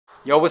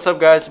Yo, what's up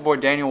guys? Your boy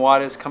Daniel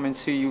Wattis coming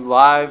to you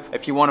live.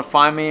 If you want to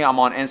find me, I'm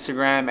on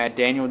Instagram at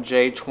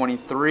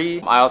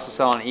DanielJ23. I also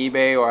sell on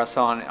eBay or I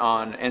sell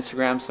on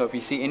Instagram. So if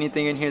you see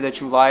anything in here that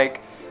you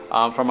like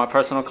from my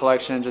personal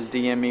collection, just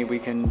DM me. We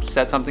can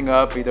set something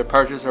up, either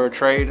purchase or a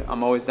trade.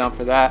 I'm always down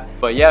for that.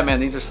 But yeah,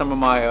 man, these are some of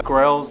my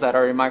grails that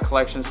are in my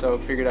collection. So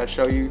figured I'd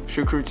show you.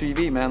 Shoe Crew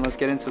TV, man. Let's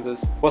get into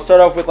this. We'll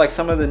start off with like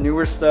some of the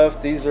newer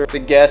stuff. These are the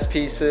Guess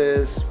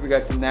pieces. We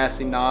got the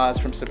Nasty Nas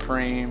from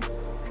Supreme.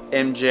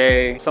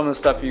 MJ, some of the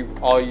stuff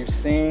you've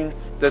seen.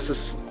 This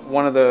is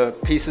one of the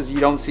pieces you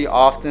don't see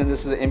often.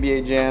 This is the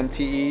NBA Jam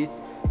TE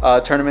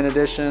tournament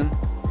edition.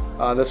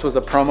 This was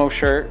a promo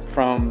shirt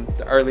from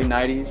the early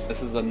 90s.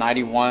 This is a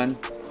 91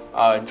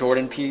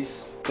 Jordan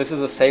piece. This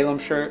is a Salem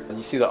shirt.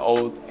 You see the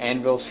old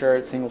Anvil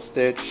shirt, single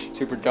stitch,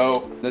 super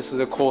dope. This is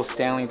a cool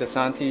Stanley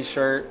DeSantis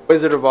shirt.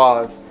 Wizard of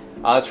Oz.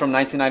 It's from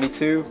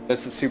 1992.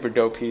 This is a super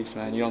dope piece,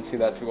 man. You don't see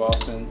that too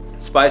often.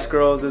 Spice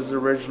Girls, this is the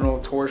original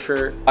tour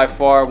shirt. By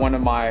far one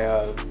of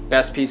my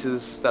best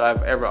pieces that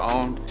I've ever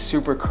owned.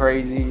 Super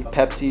crazy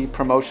Pepsi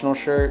promotional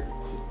shirt.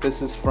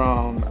 This is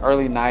from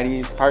early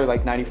 90s, probably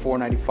like 94,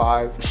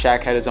 95.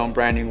 Shaq had his own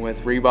branding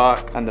with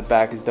Reebok, and the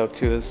back is dope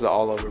too. This is an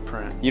all over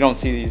print. You don't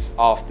see these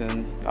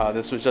often.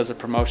 This was just a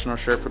promotional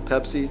shirt for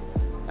Pepsi,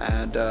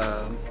 and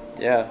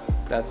yeah,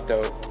 that's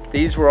dope.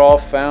 These were all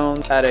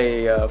found at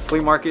a flea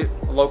market,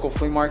 a local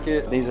flea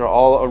market. These are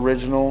all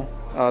original.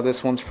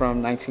 This one's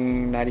from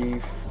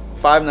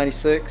 1995,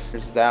 96.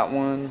 There's that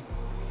one.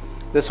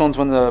 This one's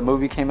when the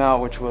movie came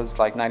out, which was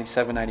like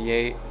 97,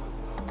 98.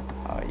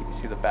 You can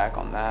see the back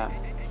on that.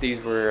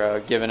 These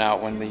were given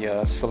out when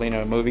the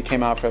Selena movie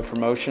came out for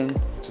promotion.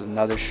 This is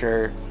another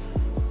shirt.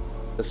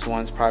 This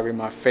one's probably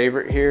my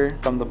favorite here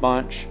from the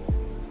bunch,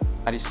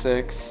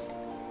 96.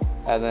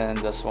 And then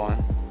this one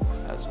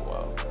as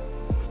well.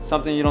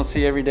 Something you don't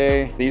see every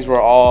day. These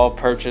were all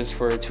purchased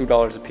for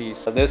 $2 a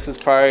piece. This is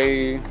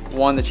probably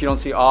one that you don't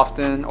see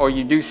often, or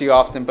you do see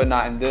often, but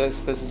not in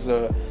this. This is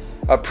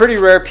a pretty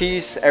rare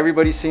piece.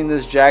 Everybody's seen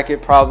this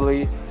jacket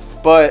probably,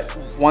 but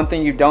one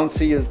thing you don't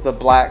see is the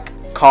black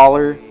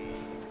collar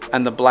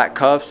and the black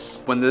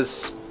cuffs. When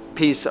this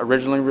piece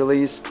originally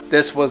released,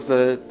 this was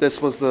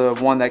the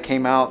one that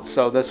came out.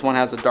 So this one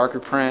has a darker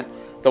print.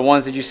 The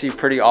ones that you see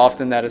pretty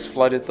often that has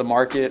flooded the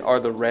market are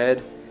the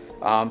red.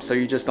 So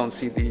you just don't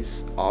see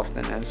these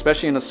often, and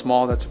especially in a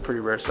small, that's a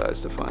pretty rare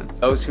size to find.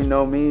 Those who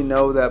know me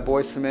know that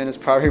Boyz II Men is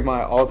probably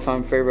my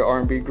all-time favorite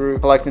R&B group.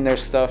 Collecting their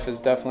stuff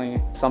is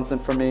definitely something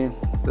for me.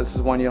 This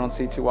is one you don't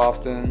see too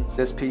often.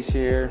 This piece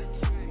here,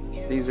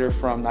 these are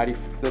from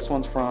this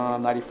one's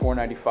from 94,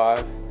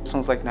 95. This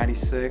one's like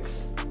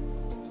 96.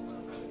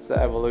 It's the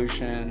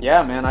Evolution.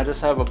 Yeah, man, I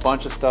just have a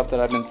bunch of stuff that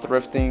I've been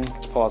thrifting.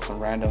 Let's pull out some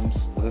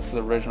randoms. This is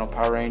original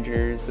Power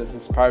Rangers. This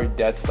is probably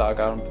dead stock.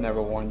 I've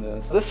never worn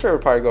this. This shirt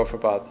would probably go for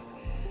about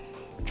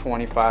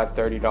 $25,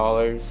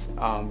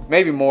 $30.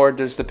 Maybe more,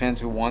 just depends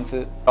who wants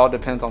it. It all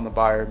depends on the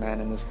buyer, man,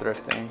 in this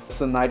thrifting. This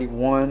is a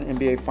 91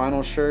 NBA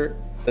Finals shirt.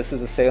 This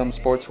is a Salem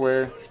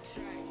Sportswear.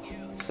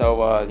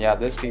 So yeah,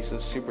 this piece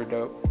is super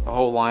dope. The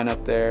whole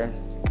lineup there.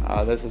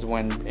 This is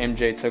when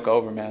MJ took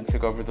over, man.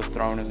 Took over the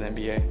throne of the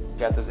NBA.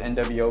 Got this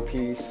NWO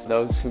piece.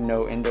 Those who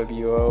know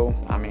NWO,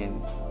 I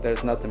mean,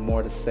 there's nothing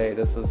more to say.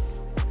 This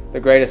was the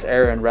greatest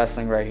era in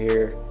wrestling right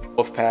here.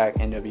 Wolfpack,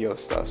 NWO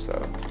stuff. So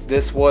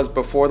this was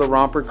before the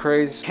romper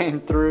craze came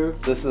through.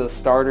 This is a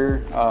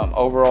starter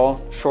overall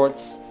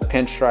shorts,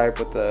 pinstripe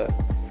with the.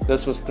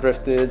 This was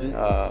thrifted.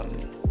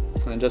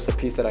 And just a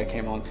piece that I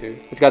came onto.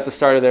 It's got the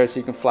starter there so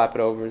you can flap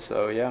it over.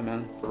 So yeah,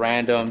 man.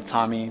 Random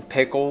Tommy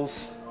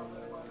Pickles.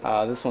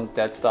 This one's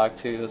dead stock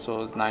too. This one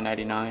was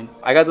 $9.99.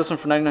 I got this one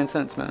for 99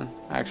 cents, man,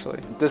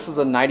 actually. This is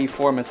a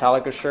 94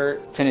 Metallica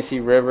shirt, Tennessee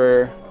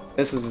River.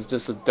 This is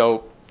just a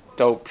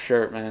dope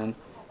shirt, man.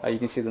 You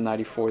can see the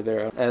 94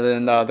 there. And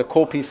then the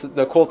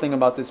cool thing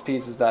about this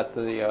piece is that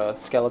the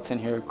skeleton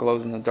here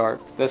glows in the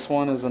dark. This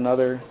one is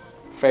another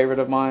favorite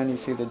of mine. You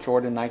see the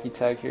Jordan Nike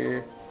tag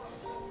here.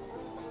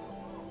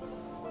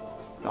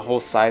 The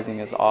whole sizing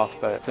is off,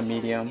 but it's a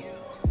medium.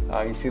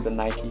 You see the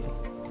Nike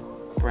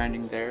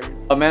branding there.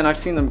 Oh man, I've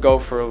seen them go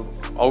for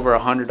over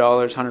 $100,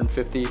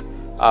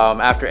 $150.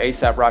 After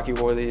ASAP Rocky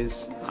wore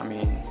these, I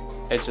mean,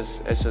 it's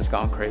just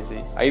gone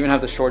crazy. I even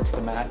have the shorts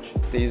to match.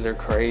 These are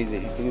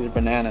crazy. These are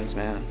bananas,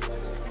 man.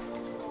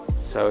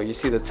 So you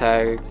see the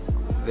tag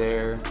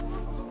there,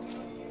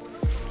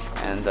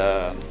 and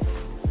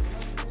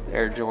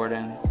Air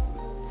Jordan,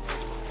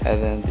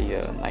 and then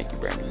the Nike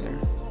branding there.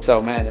 So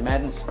man,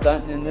 imagine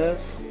stunting in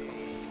this.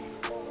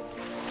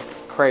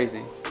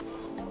 Crazy.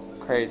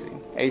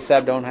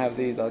 ASAP don't have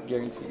these, I'll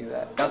guarantee you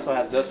that. I also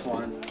have this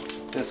one.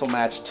 This will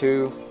match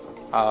too.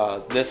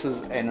 This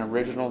is an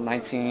original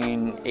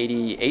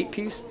 1988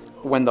 piece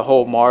when the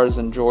whole Mars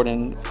and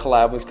Jordan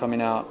collab was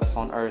coming out. It's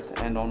on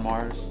Earth and on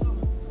Mars.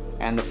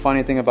 And the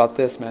funny thing about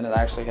this, man, I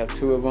actually have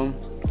two of them.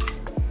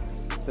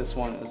 This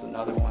one is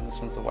another one. This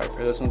one's the white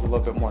pair. This one's a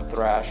little bit more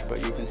thrash,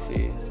 but you can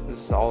see this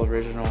is all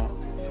original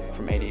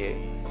from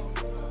 '88.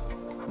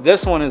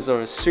 This one is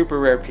a super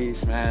rare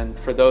piece, man.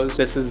 For those,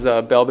 this is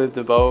Belle Biv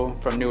DeVoe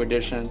from New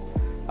Edition.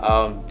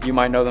 You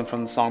might know them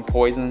from the song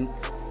Poison.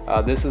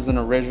 This is an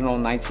original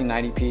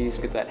 1990 piece.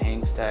 Get that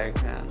Hanes tag,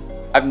 man.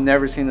 I've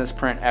never seen this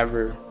print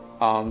ever.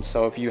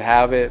 So if you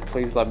have it,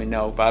 please let me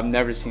know. But I've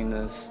never seen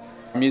this.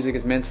 Music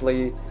is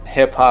mentally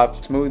hip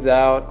hop, smoothed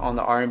out on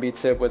the R&B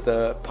tip with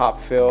a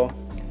pop feel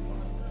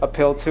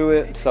appeal to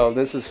it. So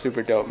this is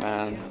super dope,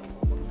 man.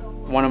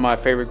 One of my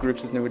favorite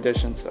groups is New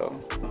Edition. So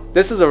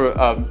this is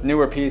a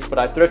newer piece, but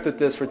I thrifted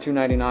this for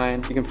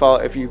 $2.99. You can follow,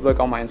 if you look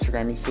on my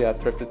Instagram, you see I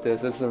thrifted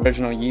this. This is an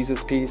original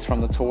Yeezus piece from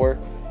the tour.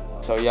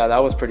 So yeah, that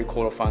was pretty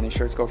cool to find. These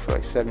shirts go for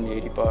like 70,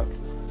 80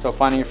 bucks. So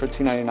finding it for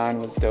 $2.99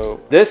 was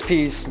dope. This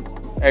piece,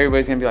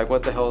 everybody's gonna be like,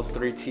 what the hell is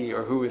 3T,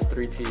 or who is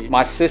 3T?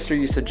 My sister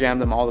used to jam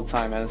them all the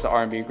time, and it's an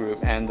R&B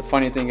group. And the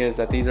funny thing is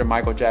that these are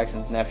Michael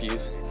Jackson's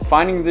nephews.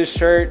 Finding this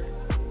shirt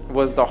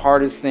was the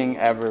hardest thing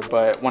ever,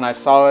 but when I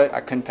saw it, I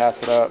couldn't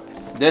pass it up.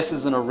 This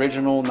is an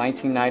original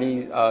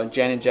 1990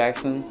 Janet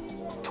Jackson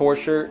tour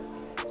shirt.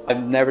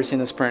 I've never seen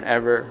this print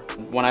ever.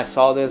 When I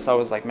saw this, I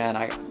was like, man,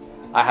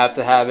 I have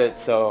to have it.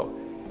 So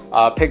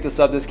picked this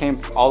up. This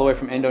came all the way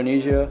from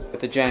Indonesia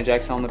with the Janet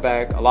Jackson on the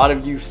back. A lot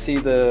of you see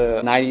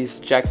the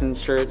 90s Jackson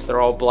shirts.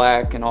 They're all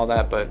black and all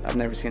that, but I've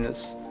never seen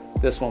this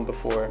one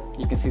before.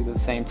 You can see the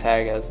same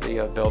tag as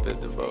the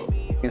Velvet DeVoe.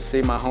 You can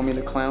see my Homie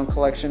the Clown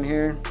collection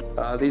here.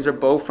 These are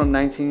both from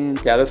this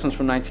one's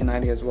from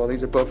 1990 as well.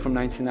 These are both from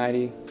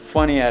 1990.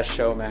 Funny ass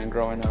show, man,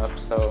 growing up.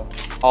 So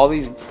all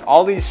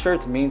these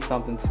shirts mean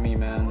something to me,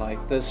 man.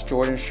 Like this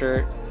Jordan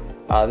shirt.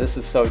 This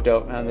is so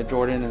dope, man. The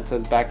Jordan, it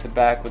says back to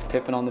back with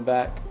Pippen on the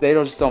back. They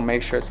just don't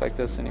make shirts like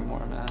this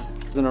anymore, man.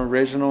 It's an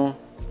original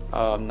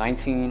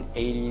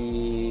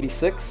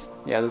 1986.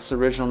 Yeah, this is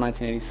original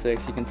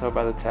 1986. You can tell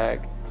by the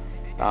tag.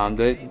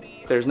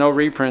 There's no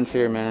reprints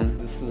here, man.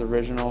 This is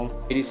original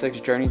 86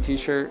 Journey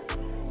t-shirt.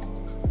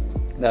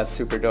 That's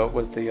super dope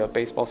with the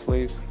baseball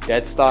sleeves.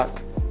 Dead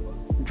stock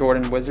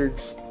Jordan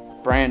Wizards.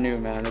 Brand new,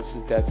 man. This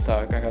is dead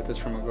stock. I got this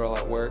from a girl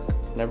at work.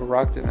 Never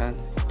rocked it, man.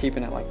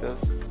 Keeping it like this.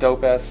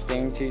 Dope ass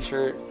Sting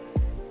t-shirt.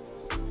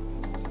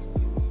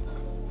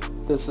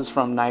 This is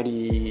from I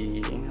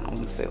want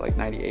to say like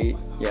 98.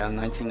 Yeah,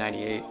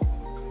 1998.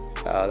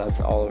 That's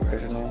all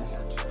original.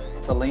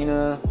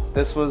 Selena.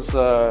 This was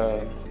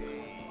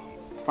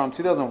from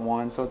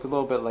 2001, so it's a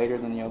little bit later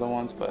than the other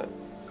ones, but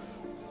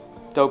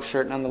dope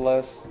shirt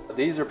nonetheless.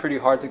 These are pretty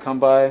hard to come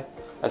by,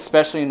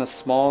 especially in a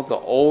small. The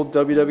old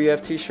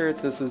WWF t-shirts.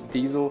 This is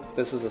Diesel.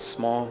 This is a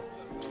small.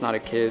 It's not a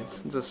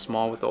kid's, it's a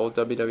small with the old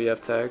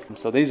WWF tag.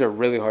 So these are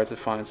really hard to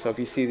find. So if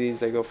you see these,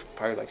 they go for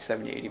probably like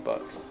 70, 80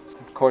 bucks.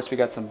 Of course, we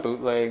got some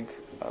bootleg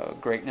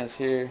greatness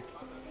here.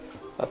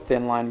 A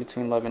thin line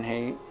between love and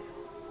hate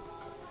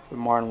with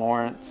Martin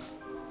Lawrence.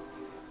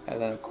 And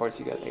then of course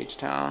you got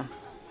H-Town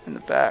in the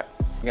back.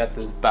 You got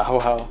this Bow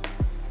Wow.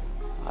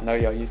 I know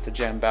y'all used to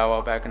jam Bow Wow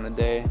back in the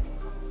day.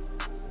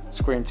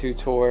 Scream 2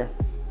 tour.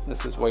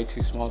 This is way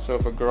too small, so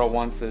if a girl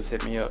wants this,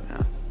 hit me up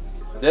now.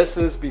 This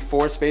is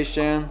before Space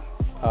Jam.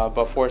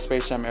 Before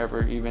Space Jam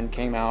ever even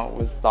came out,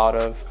 was thought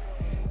of.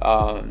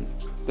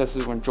 This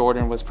is when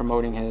Jordan was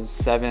promoting his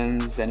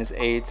 7s and his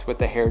 8s with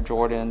the Hair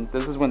Jordan.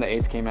 This is when the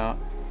 8s came out.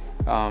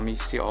 You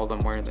see all of them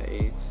wearing the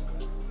 8s.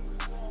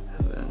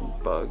 And then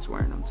Bugs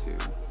wearing them too.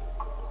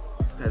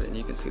 And then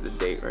you can see the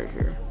date right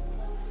here.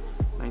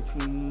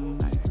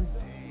 1993.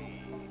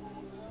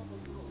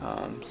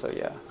 So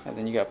yeah, and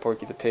then you got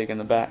Porky the Pig in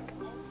the back.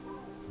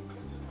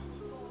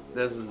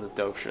 This is a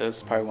dope shirt. This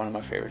is probably one of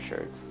my favorite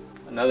shirts.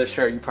 Another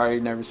shirt you probably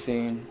never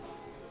seen,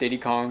 Diddy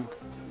Kong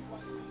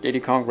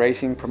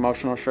Racing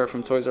promotional shirt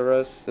from Toys R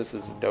Us. This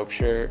is a dope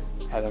shirt.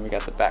 And then we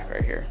got the back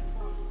right here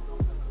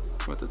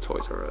with the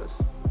Toys R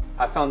Us.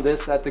 I found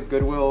this at the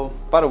Goodwill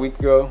about a week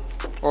ago,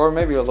 or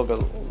maybe a little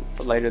bit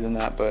later than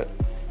that, but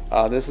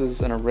this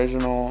is an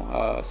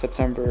original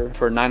September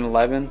for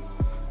 9/11.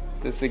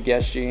 This is a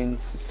Guess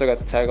jeans. Still got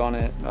the tag on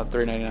it,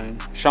 $3.99.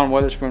 Sean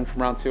Witherspoon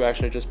from Round 2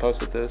 actually just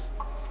posted this.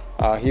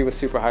 He was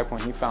super hyped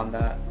when he found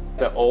that.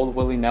 The old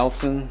Willie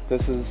Nelson.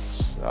 This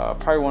is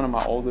probably one of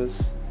my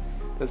oldest.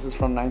 This is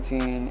from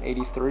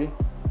 1983.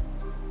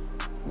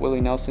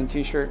 Willie Nelson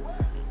t-shirt.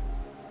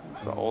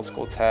 It's an old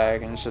school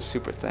tag and it's just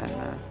super thin,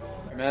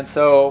 man.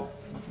 So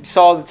you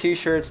saw the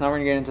t-shirts. Now we're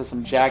gonna get into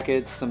some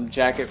jackets, some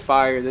jacket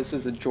fire. This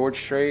is a George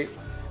Strait.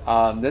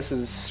 This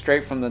is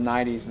straight from the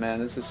 90s, man.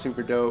 This is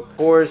super dope. Of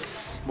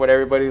course, what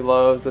everybody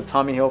loves, the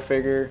Tommy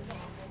Hilfiger.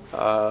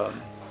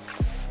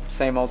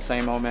 Same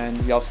old,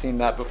 man. Y'all seen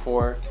that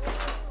before.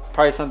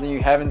 Probably something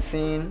you haven't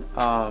seen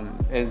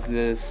is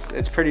this.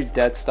 It's pretty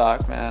dead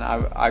stock, man.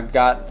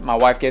 My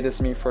wife gave this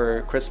to me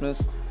for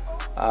Christmas.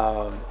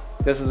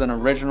 This is an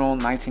original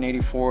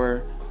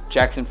 1984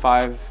 Jackson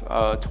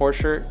 5 tour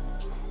shirt.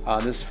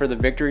 This is for the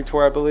Victory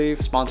Tour, I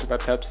believe, sponsored by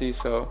Pepsi,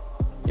 so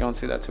you don't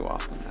see that too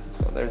often, man.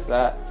 So there's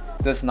that.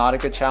 This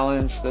Nautica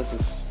challenge. This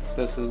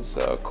is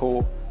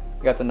cool.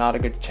 You got the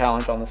Nautica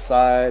challenge on the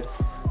side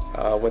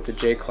with the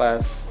J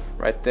class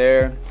right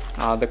there.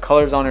 The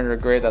colors on it are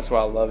great. That's why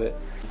I love it.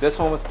 This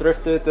one was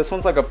thrifted. This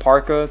one's like a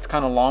parka. It's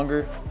kind of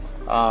longer.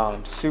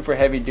 Super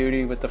heavy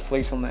duty with the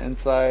fleece on the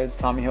inside.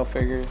 Tommy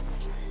Hilfiger.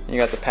 You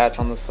got the patch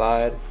on the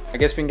side. I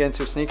guess we can get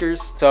into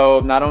sneakers. So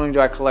not only do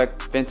I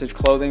collect vintage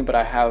clothing, but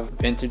I have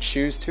vintage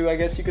shoes too, I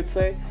guess you could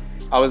say.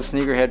 I was a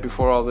sneakerhead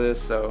before all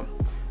this, so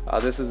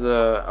this is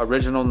a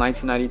original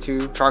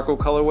 1992 charcoal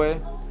colorway.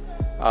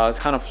 It's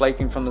kind of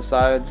flaking from the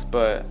sides,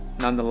 but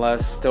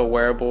nonetheless still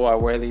wearable. I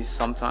wear these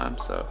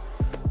sometimes. So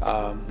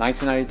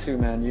 1992,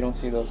 man, you don't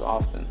see those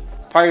often.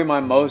 Probably my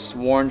most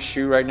worn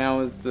shoe right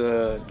now is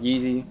the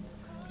Yeezy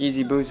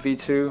Boost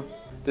V2.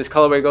 This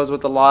colorway goes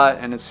with a lot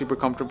and it's super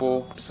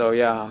comfortable. So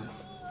yeah,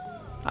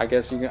 I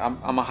guess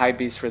I'm a hype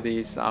beast for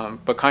these.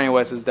 But Kanye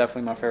West is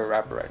definitely my favorite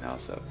rapper right now.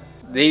 So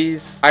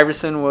these,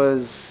 Iverson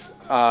was,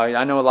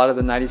 I know a lot of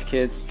the 90s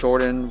kids,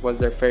 Jordan was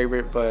their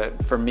favorite,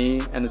 but for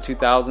me in the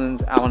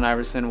 2000s, Allen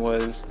Iverson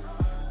was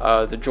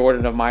the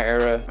Jordan of my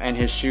era, and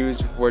his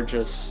shoes were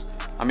just,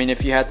 I mean,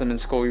 if you had them in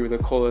school, you were the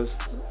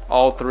coolest.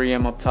 All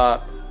 3M up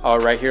top,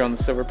 right here on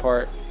the silver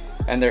part,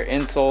 and their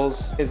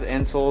insoles, his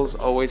insoles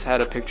always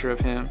had a picture of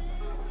him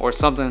or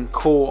something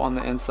cool on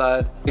the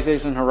inside.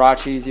 PlayStation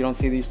Huaraches, you don't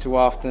see these too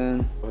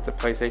often with the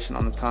PlayStation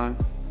on the time.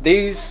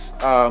 These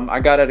I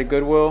got at a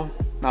Goodwill.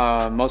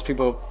 Most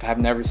people have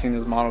never seen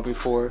this model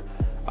before,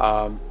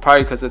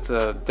 probably because it's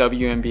a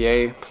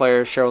WNBA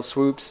player, Sheryl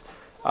Swoopes,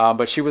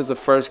 but she was the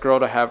first girl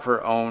to have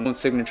her own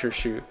signature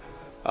shoe.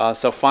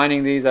 So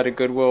finding these at a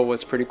Goodwill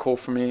was pretty cool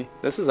for me.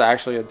 This is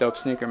actually a dope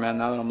sneaker, man,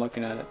 now that I'm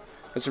looking at it.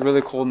 It's a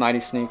really cool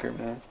 90s sneaker,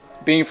 man.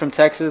 Being from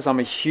Texas, I'm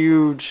a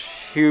huge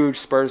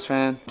Spurs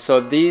fan. So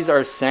these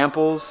are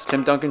samples,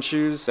 Tim Duncan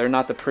shoes. They're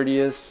not the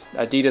prettiest,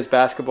 Adidas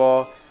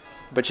basketball,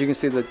 but you can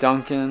see the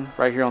Duncan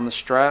right here on the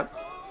strap.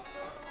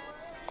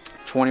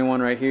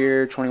 21 right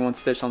here, 21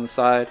 stitched on the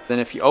side. Then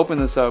if you open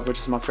this up, which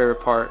is my favorite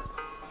part,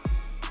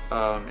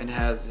 it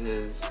has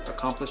his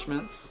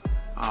accomplishments.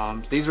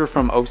 These were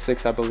from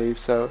 06, I believe,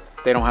 so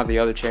they don't have the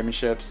other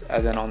championships.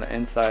 And then on the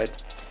inside,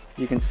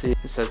 you can see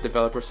it says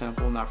developer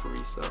sample, not for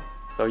resale.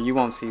 So you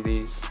won't see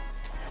these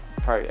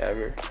probably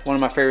ever. One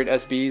of my favorite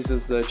SBs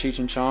is the Cheech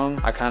and Chong.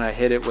 I kind of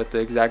hit it with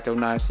the X-Acto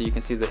knife so you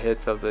can see the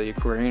hits of the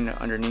green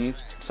underneath.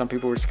 Some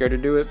people were scared to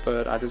do it,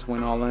 but I just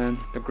went all in.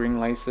 The green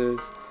laces.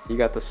 You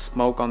got the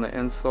smoke on the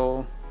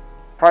insole.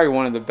 Probably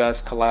one of the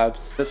best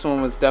collabs. This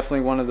one was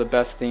definitely one of the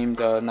best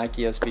themed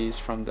Nike SBs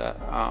from that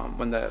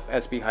when the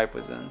SB hype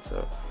was in.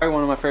 So probably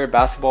one of my favorite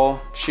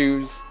basketball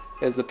shoes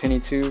is the Penny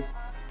 2.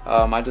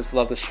 I just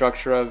love the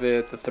structure of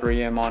it, the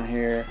 3M on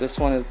here. This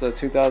one is the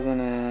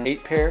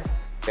 2008 pair.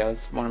 Yeah,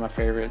 it's one of my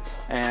favorites.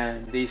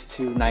 And these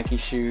two Nike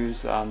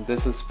shoes,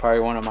 this is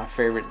probably one of my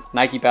favorite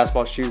Nike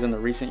basketball shoes in the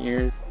recent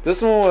years.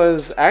 This one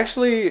was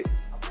actually,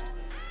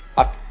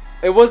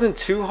 it wasn't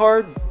too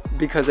hard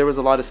because there was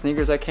a lot of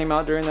sneakers that came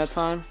out during that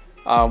time.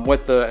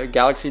 With the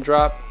Galaxy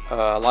drop,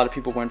 a lot of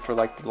people went for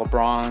like the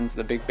LeBrons,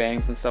 the Big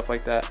Bangs and stuff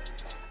like that.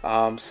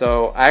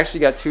 So I actually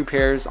got 2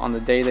 pairs on the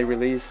day they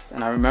released,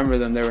 and I remember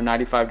them. They were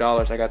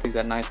 $95. I got these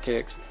at Nice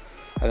Kicks,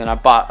 and then I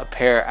bought a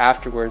pair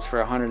afterwards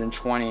for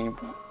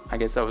 $120. I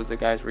guess that was the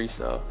guy's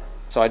resale.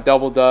 So I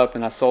doubled up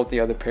and I sold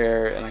the other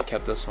pair and I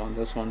kept this one.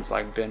 This one's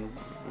like been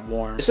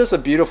worn. It's just a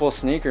beautiful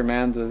sneaker,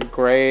 man. The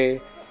gray,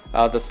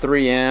 the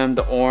 3M,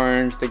 the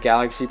orange, the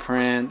Galaxy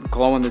print,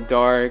 glow in the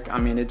dark.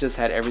 I mean, it just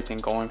had everything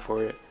going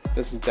for it.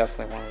 This is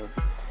definitely one of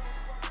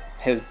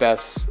his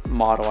best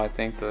model, I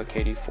think, the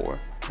KD4.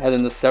 And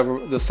then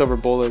the silver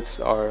bullets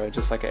are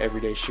just like an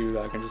everyday shoe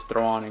that I can just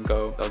throw on and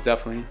go. So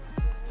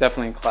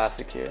definitely a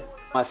classic here.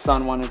 My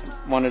son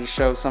wanted to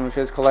show some of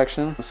his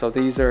collection. So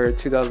these are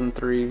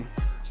 2003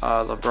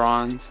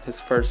 LeBron's,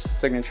 his first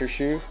signature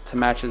shoe to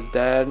match his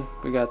dad.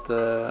 We got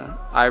the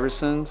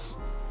Iversons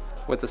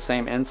with the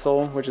same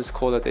insole, which is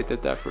cool that they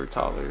did that for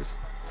toddlers.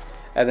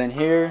 And then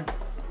here,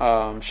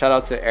 shout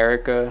out to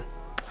Erica.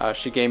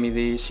 She gave me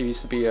these. She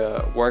used to be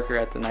a worker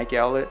at the Nike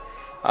outlet.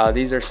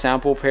 These are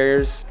sample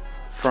pairs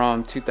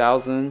from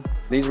 2000.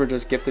 These were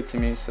just gifted to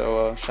me,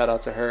 so shout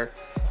out to her.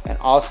 And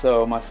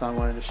also my son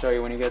wanted to show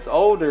you when he gets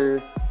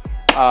older,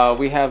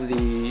 we have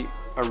the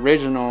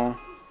original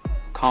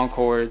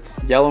Concords,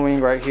 yellowing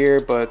right here,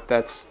 but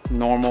that's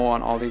normal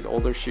on all these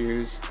older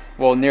shoes.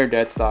 Well, near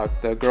dead stock.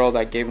 The girl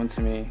that gave them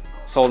to me,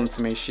 sold them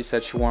to me, she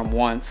said she wore them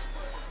once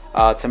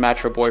to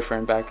match her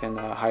boyfriend back in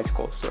high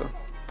school. So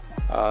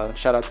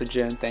shout out to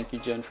Jen. Thank you,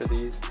 Jen, for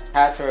these.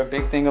 Hats are a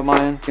big thing of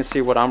mine. You can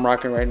see what I'm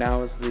rocking right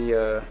now is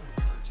the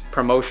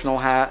promotional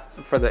hat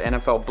for the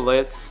NFL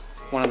Blitz,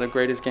 one of the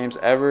greatest games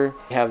ever.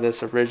 We have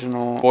this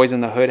original Boys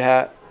in the Hood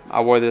hat. I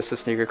wore this to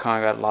SneakerCon.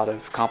 I got a lot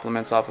of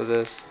compliments off of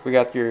this. We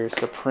got your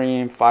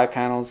Supreme 5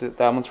 panels. That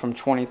one's from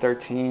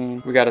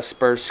 2013. We got a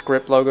Spurs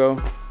script logo.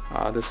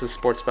 This is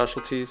Sports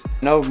Specialties.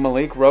 I know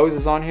Malik Rose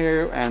is on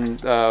here, and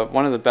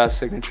one of the best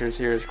signatures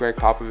here is Greg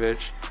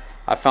Popovich.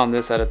 I found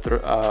this at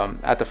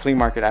the flea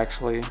market,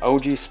 actually.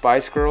 OG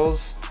Spice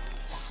Girls,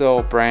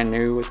 still brand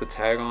new with the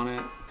tag on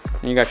it.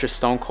 And you got your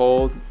Stone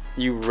Cold.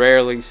 You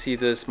rarely see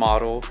this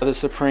model. The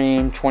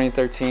Supreme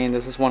 2013.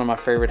 This is one of my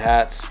favorite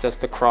hats.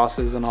 Just the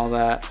crosses and all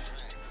that.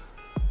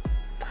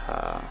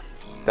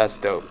 That's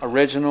dope.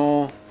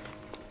 Original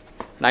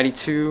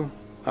 92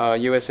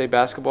 USA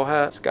basketball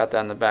hat. It's got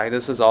that in the back.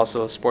 This is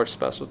also a sports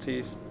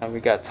specialties. And we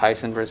got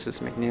Tyson versus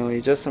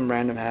McNeely. Just some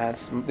random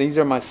hats. These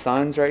are my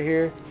Suns right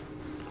here.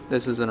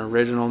 This is an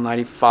original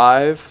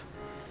 95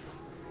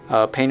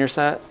 painter's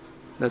hat.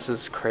 This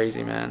is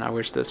crazy, man. I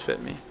wish this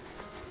fit me.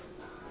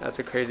 That's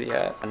a crazy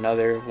hat.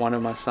 Another one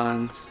of my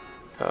Suns,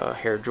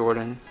 Air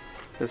Jordan.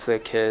 This is a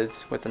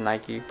kids with the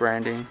Nike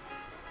branding.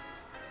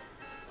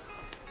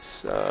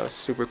 It's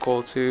super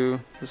cool too.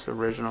 This is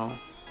original.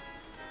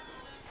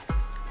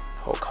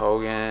 Hulk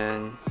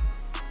Hogan,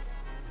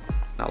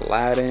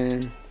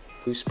 Aladdin,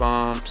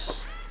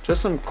 Goosebumps.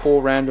 Just some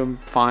cool random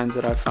finds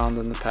that I found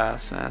in the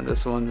past, man.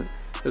 This one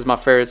is my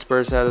favorite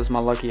Spurs hat. This is my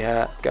lucky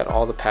hat. Got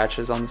all the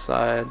patches on the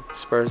side,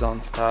 Spurs on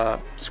the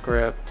top,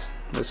 script.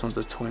 This one's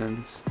the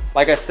Twins.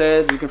 Like I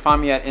said, you can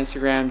find me at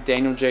Instagram,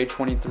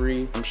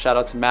 DanielJ23. Shout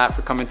out to Matt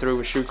for coming through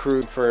with Shoe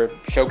Crew for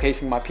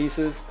showcasing my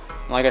pieces.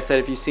 And like I said,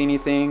 if you see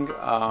anything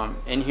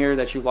in here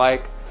that you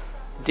like,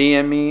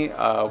 DM me.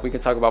 We can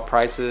talk about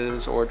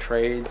prices or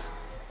trades.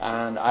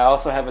 And I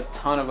also have a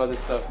ton of other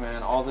stuff,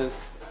 man. All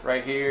this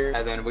right here.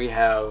 And then we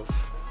have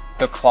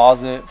the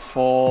closet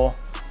full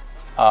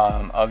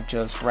of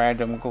just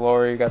random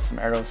glory. Got some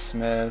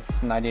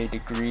Aerosmith, 98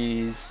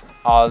 Degrees,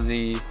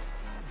 Ozzy.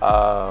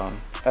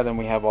 And then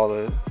we have all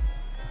the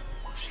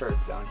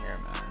shirts down here,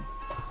 man.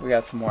 We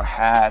got some more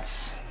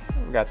hats.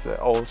 We got the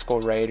old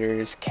school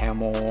Raiders,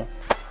 Camel.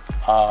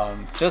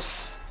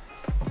 Just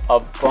a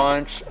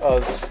bunch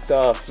of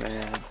stuff,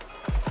 man.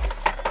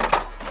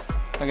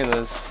 Look at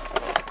this.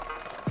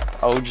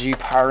 OG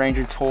Power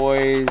Ranger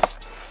toys.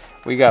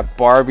 We got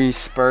Barbie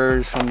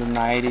Spurs from the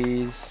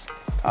 90s.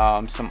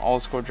 Some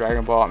old school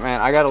Dragon Ball.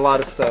 Man, I got a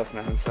lot of stuff,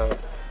 man. So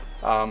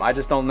I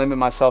just don't limit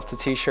myself to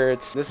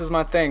t-shirts. This is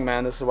my thing,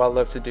 man. This is what I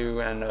love to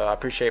do, and I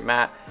appreciate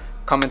Matt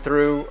coming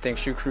through. I think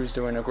Shoe Crew's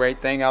doing a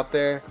great thing out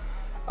there.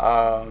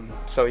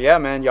 So yeah,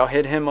 man, y'all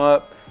hit him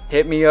up.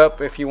 Hit me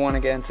up if you want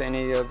to get into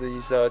any of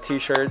these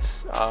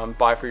t-shirts.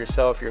 Buy for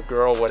yourself, your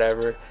girl,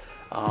 whatever.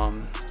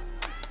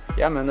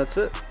 Yeah, man, that's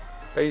it.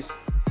 Peace.